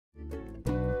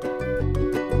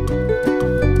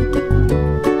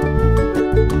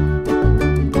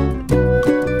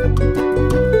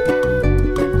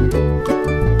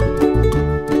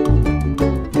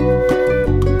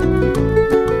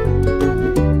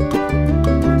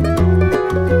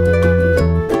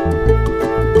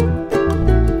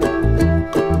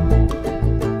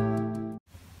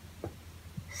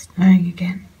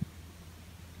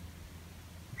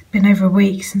over a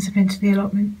week since I've been to the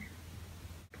allotment.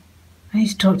 I need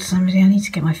to talk to somebody, I need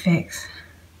to get my fix.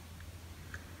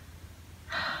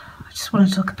 I just want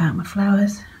to talk about my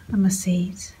flowers and my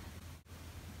seeds.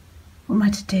 What am I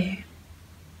to do?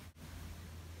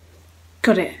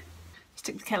 Got it.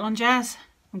 Stick the kettle on, Jazz.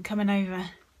 I'm coming over.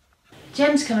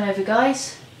 Jem's coming over,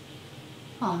 guys.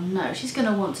 Oh no, she's going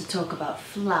to want to talk about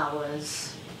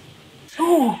flowers.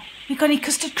 Oh, we got any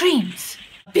custard creams?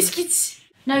 Biscuits?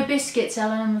 No biscuits,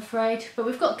 Ellen, I'm afraid, but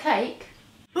we've got cake.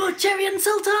 Oh, cherry and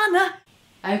sultana.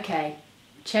 Okay,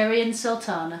 cherry and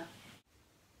sultana.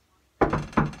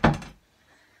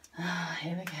 Ah,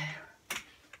 here we go.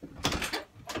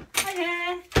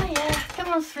 Hiya. Hiya, come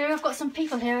on through. I've got some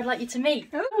people here I'd like you to meet.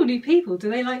 Oh, new people.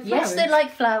 Do they like flowers? Yes, they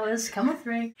like flowers. Come on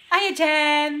through. Hiya,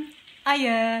 Jen.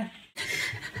 Hiya.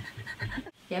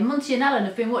 Yeah, Monty and Alan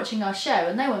have been watching our show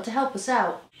and they want to help us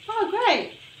out. Oh,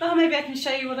 great. Well, maybe I can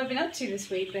show you what I've been up to this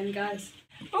week then, guys.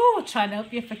 Oh, I'll try and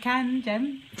help you if I can,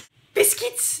 Jen.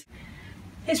 Biscuits!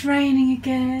 It's raining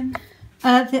again.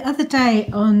 The other day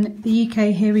on the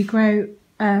UK Here We Grow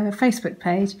Facebook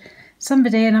page,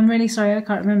 somebody, and I'm really sorry, I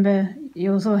can't remember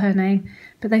yours or her name,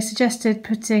 but they suggested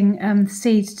putting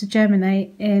seeds to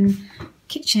germinate in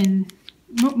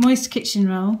moist kitchen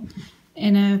roll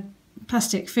in a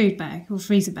plastic food bag or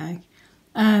freezer bag,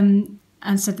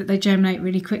 and said that they germinate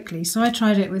really quickly. So I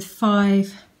tried it with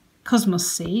 5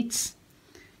 Cosmos seeds,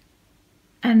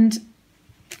 and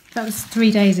that was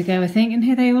 3 days ago, I think, and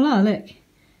here they all are, look.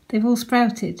 They've all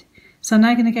sprouted. So I'm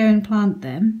now going to go and plant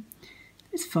them.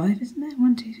 It's 5, isn't there?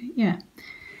 1, 2, 3, yeah.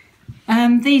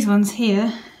 These ones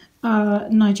here are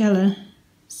Nigella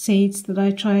seeds that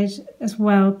I tried as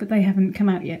well, but they haven't come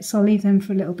out yet, so I'll leave them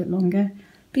for a little bit longer.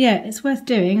 But yeah, it's worth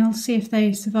doing. I'll see if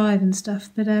they survive and stuff,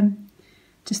 but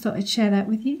just thought I'd share that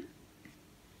with you.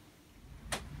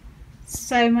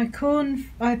 So my corn,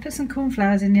 I put some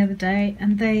cornflowers in the other day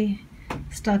and they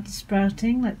started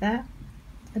sprouting like that.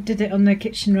 I did it on the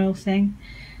kitchen roll thing.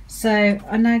 So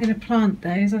I'm now going to plant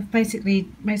those. I've basically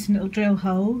made some little drill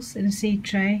holes in a seed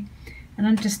tray and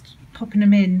I'm just popping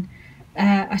them in.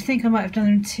 I think I might have done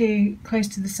them too close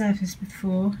to the surface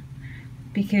before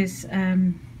because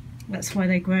that's why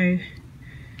they grow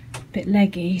a bit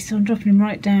leggy. So I'm dropping them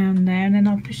right down there and then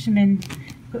I'll push them in.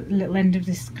 I've got the little end of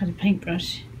this kind of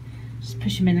paintbrush. Just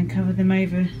push them in and cover them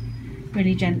over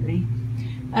really gently.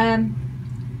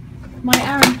 My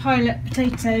Aran pilot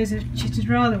potatoes have chitted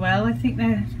rather well. I think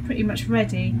they're pretty much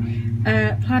ready.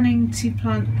 Planning to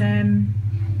plant them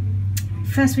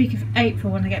first week of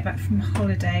April when I get back from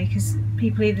holiday, because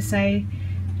people either say,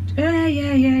 yeah,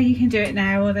 you can do it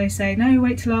now, or they say, no,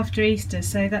 wait till after Easter.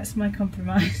 So that's my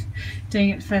compromise, doing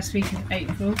it the first week of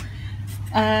April.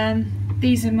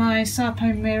 These are my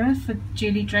Sarpo mirror for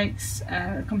Julie Drake's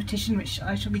competition, which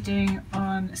I shall be doing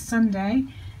on Sunday.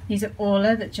 These are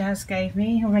Orla that Jazz gave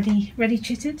me, already ready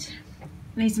chitted.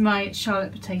 These are my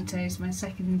Charlotte potatoes, my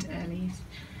second earlies.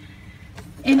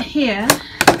 In here,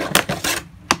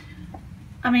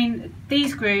 I mean,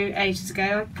 these grew ages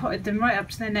ago. I potted them right up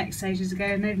to their necks ages ago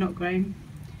and they've not grown.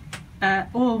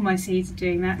 All my seeds are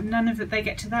doing that. None of it, they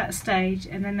get to that stage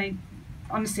and then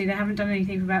honestly, they haven't done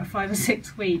anything for about 5 or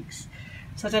 6 weeks.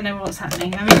 So I don't know what's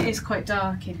happening. I mean, it is quite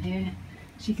dark in here.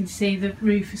 As you can see, the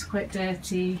roof is quite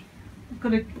dirty. I've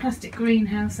got a plastic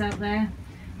greenhouse out there.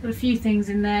 Got a few things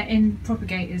in there,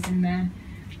 propagators in there.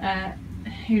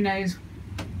 Who knows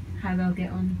how they'll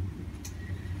get on.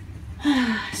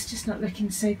 It's just not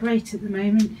looking so great at the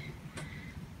moment.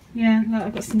 Yeah, like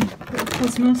I've got some little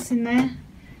Cosmos in there.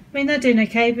 I mean, they're doing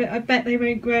okay, but I bet they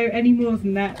won't grow any more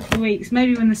than that for weeks.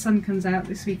 Maybe when the sun comes out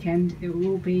this weekend, it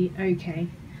will all be okay.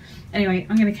 Anyway,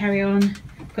 I'm going to carry on.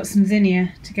 I've got some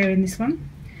zinnia to go in this one.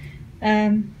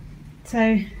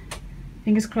 So,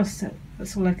 fingers crossed,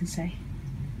 that's all I can say.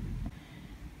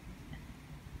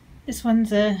 This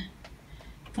one's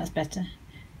that's better.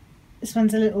 This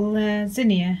one's a little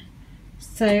zinnia.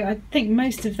 So I think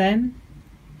most of them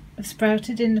have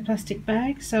sprouted in the plastic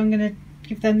bag, so I'm going to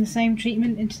give them the same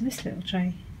treatment into this little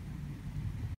tray.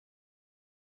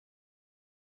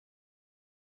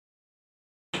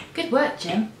 Good work,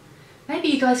 Jem. Maybe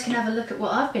you guys can have a look at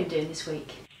what I've been doing this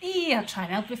week. Yeah, I'll try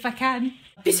and help if I can.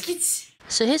 Biscuits!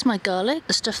 So here's my garlic,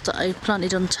 the stuff that I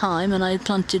planted on time, and I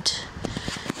planted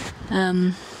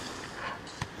about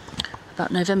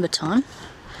November time.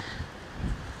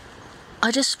 I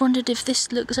just wondered if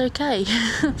this looks okay.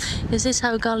 Is this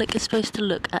how garlic is supposed to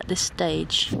look at this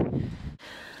stage?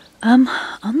 I'm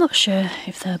not sure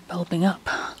if they're bulbing up.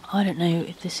 I don't know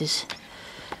if this is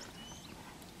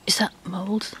that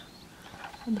mould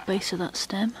at the base of that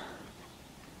stem?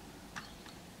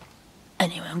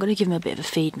 Anyway, I'm going to give them a bit of a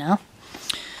feed now.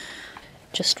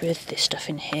 just with this stuff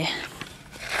in here.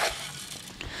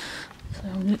 So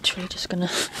I'm literally just gonna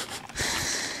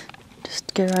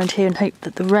just go around here and hope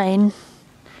that the rain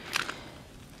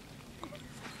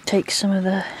takes some of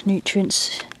the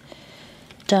nutrients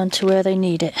down to where they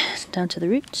need it, down to the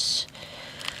roots.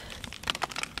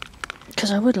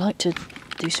 Because I would like to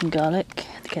do some garlic,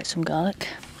 get some garlic.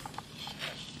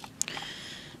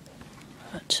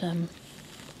 But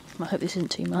I hope this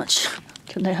isn't too much.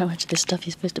 I don't know how much of this stuff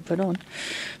you're supposed to put on.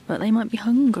 But they might be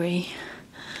hungry.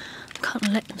 I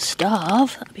can't let them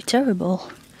starve, that'd be terrible.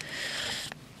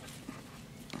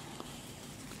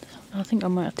 I think I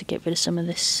might have to get rid of some of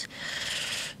this.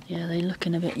 Yeah, they're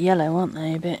looking a bit yellow, aren't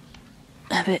they? A bit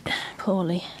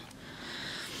poorly.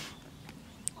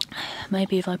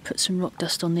 Maybe if I put some rock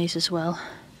dust on these as well.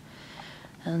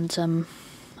 And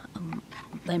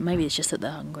maybe it's just that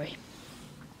they're hungry.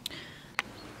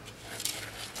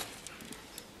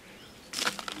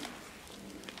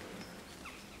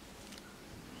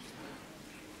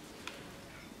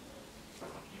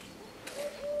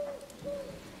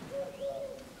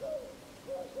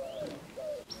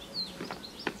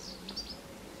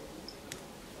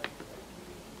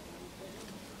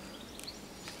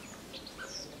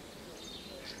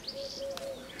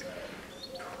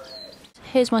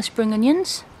 Here's my spring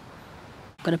onions.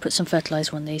 I'm going to put some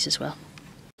fertiliser on these as well.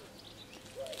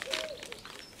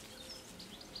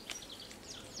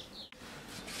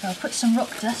 So I'll put some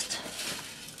rock dust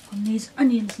on these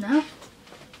onions now.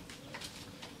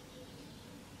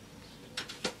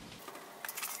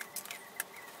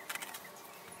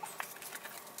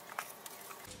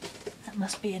 That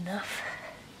must be enough,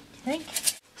 do you think?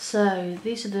 So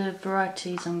these are the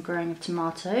varieties I'm growing of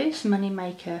tomatoes,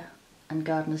 Moneymaker and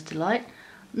Gardener's Delight.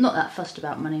 I'm not that fussed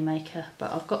about Moneymaker,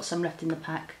 but I've got some left in the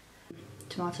pack.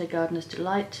 Tomato Gardener's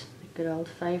Delight, a good old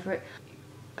favourite.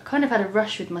 I kind of had a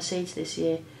rush with my seeds this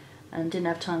year and didn't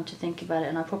have time to think about it,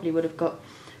 and I probably would have got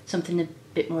something a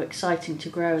bit more exciting to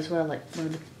grow as well, like one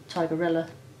of the Tigerella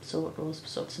sort or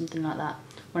something like that.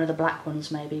 One of the black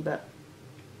ones maybe, but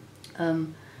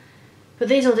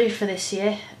these will do for this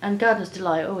year, and Gardener's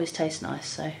Delight always tastes nice,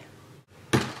 so.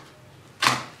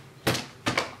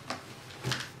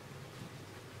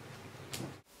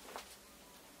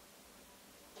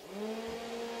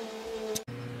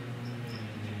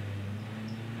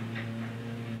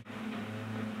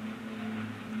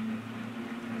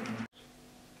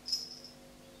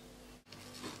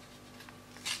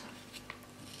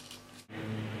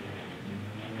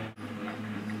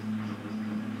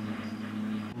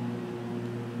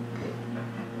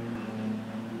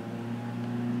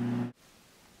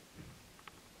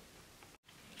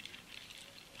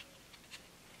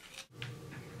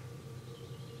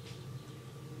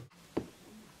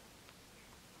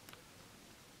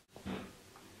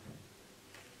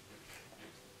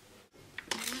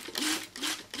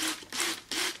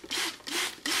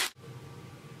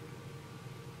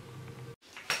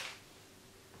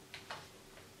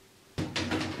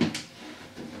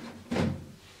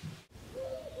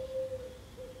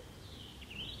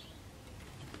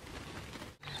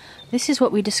 This is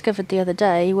what we discovered the other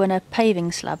day when a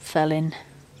paving slab fell in.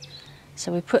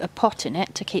 So we put a pot in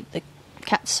it to keep the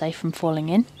cats safe from falling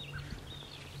in.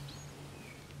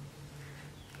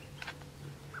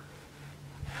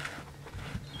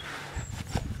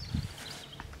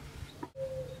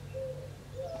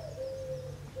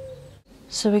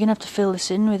 So we're going to have to fill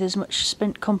this in with as much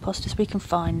spent compost as we can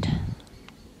find.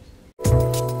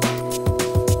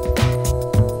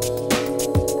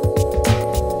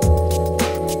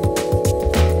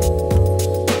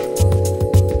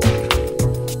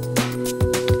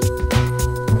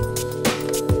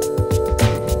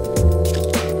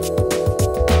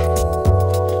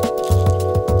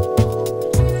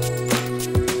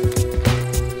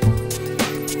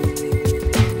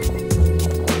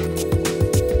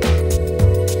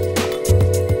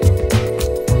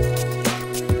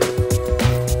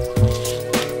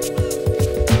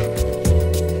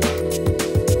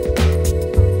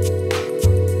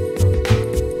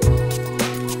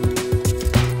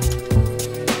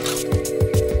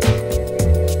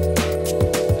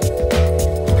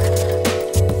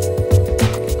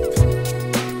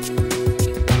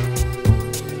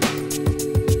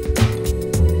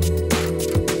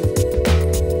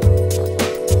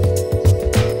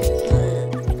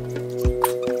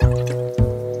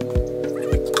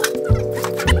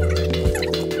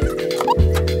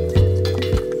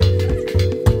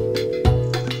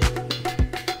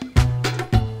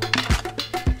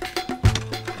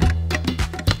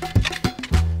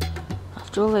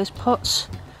 All those pots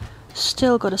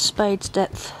still got a spade's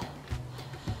depth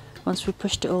once we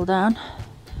pushed it all down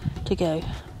to go.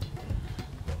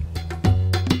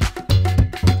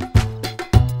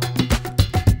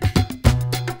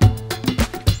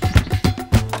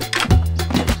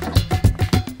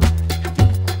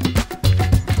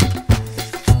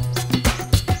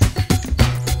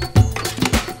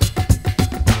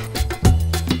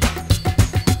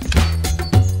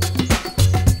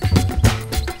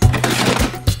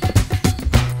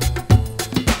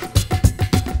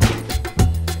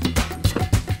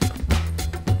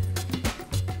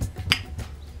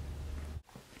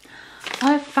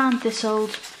 I've found this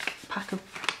old pack of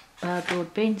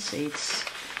broad bean seeds.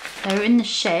 They were in the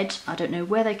shed. I don't know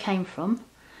where they came from.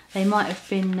 They might have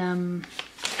been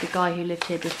the guy who lived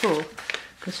here before,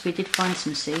 because we did find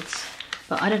some seeds.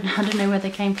 But I don't know where they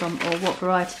came from or what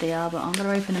variety they are, but I'm going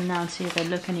to open them now and see if they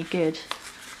look any good.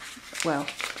 Well,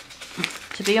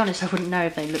 to be honest, I wouldn't know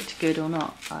if they looked good or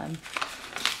not.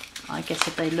 I guess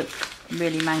if they look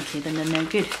really manky, then they're no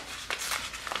good.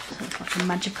 So it's like a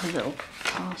magical little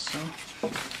parcel.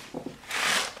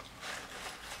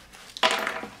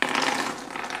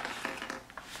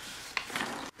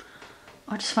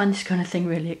 I just find this kind of thing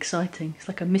really exciting. It's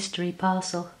like a mystery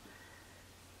parcel.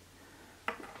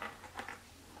 I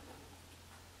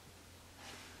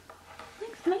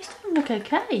think most of them look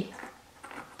okay.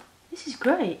 This is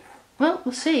great. Well,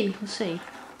 we'll see.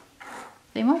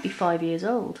 They might be 5 years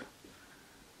old.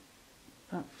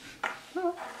 But,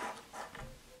 oh.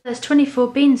 There's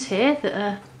 24 beans here that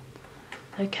are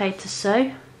okay to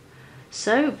sow.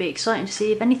 So it'll be exciting to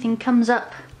see if anything comes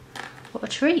up. What a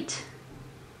treat.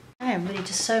 I am ready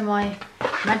to sow my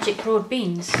magic broad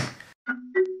beans.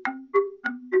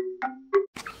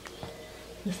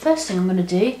 The first thing I'm going to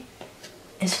do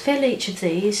is fill each of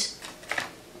these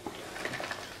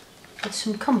with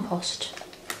some compost.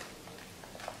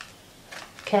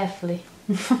 Carefully.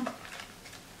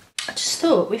 I just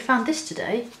thought we found this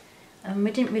today and we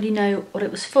didn't really know what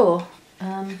it was for,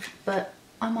 but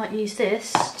I might use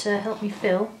this to help me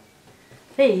fill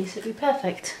these. It'd be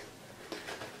perfect.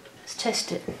 Let's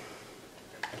test it.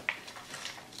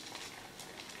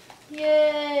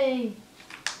 Yay!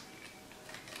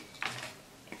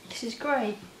 This is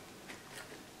great.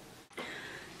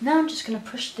 Now I'm just going to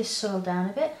push this soil down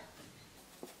a bit.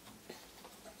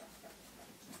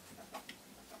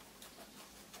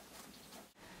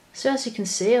 So as you can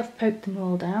see, I've poked them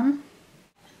all down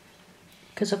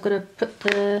because I've got to put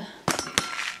the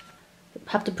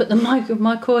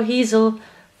mycorrhizal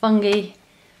fungi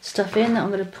stuff in that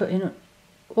I'm going to put in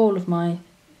all of my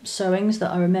sowings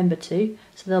that I remember to.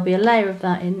 So there'll be a layer of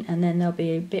that in, and then there'll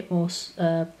be a bit more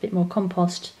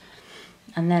compost,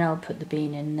 and then I'll put the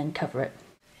bean in and then cover it.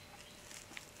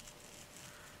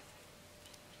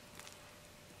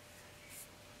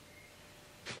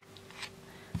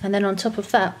 And then on top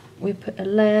of that, we put a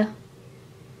layer,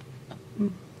 a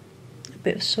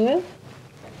bit of soil.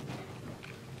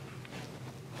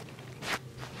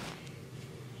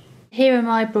 Here are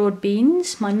my broad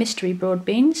beans, my mystery broad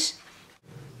beans.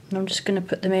 And I'm just going to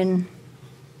put them in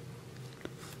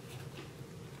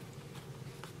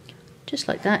just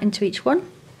like that into each one.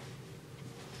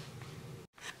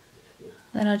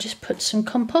 Then I just put some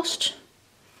compost,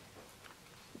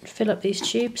 fill up these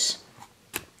tubes,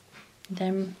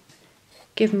 then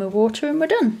give them a water and we're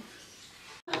done.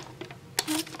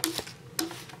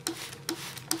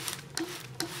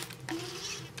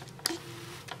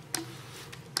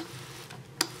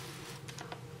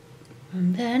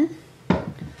 And then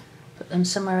put them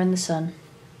somewhere in the sun.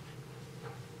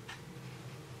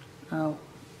 Oh,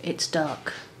 it's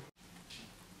dark.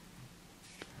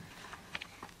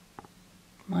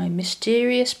 My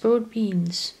mysterious broad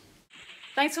beans.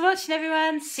 Thanks for watching,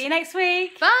 everyone. See you next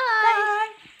week. Bye!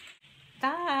 Bye!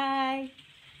 Bye!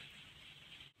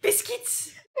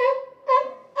 Biscuits!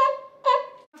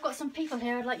 I've got some people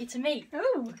here I'd like you to meet.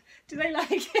 Oh, do they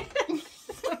like it?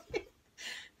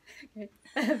 Okay.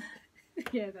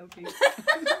 Yeah, that'll be.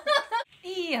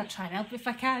 Yeah, I'll try and help if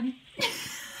I can.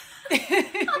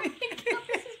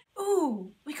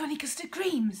 Oh, we got any custard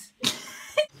creams?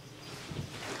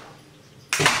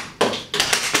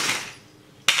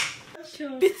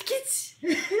 Sure. Biscuits!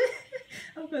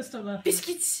 I'm gonna stop laughing.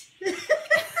 Biscuits!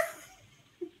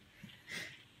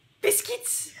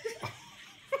 Biscuits!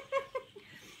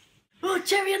 Oh,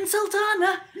 cherry and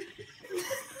sultana!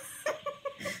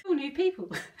 Oh, new people.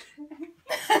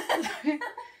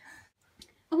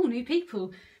 Oh, new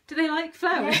people. Do they like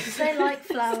flowers? Yes, they like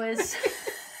flowers.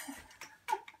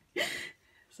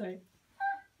 Sorry.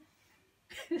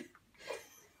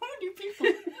 Oh, new people.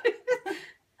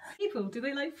 People, do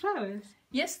they like flowers?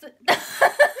 Yes.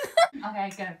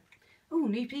 Okay, go. Oh,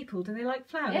 new people, do they like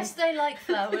flowers? Yes, they like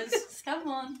flowers. Come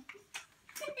on.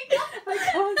 I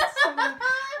can't stop.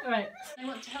 Right. They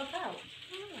want to help out.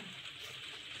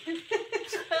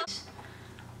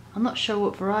 I'm not sure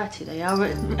what variety they are,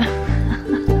 but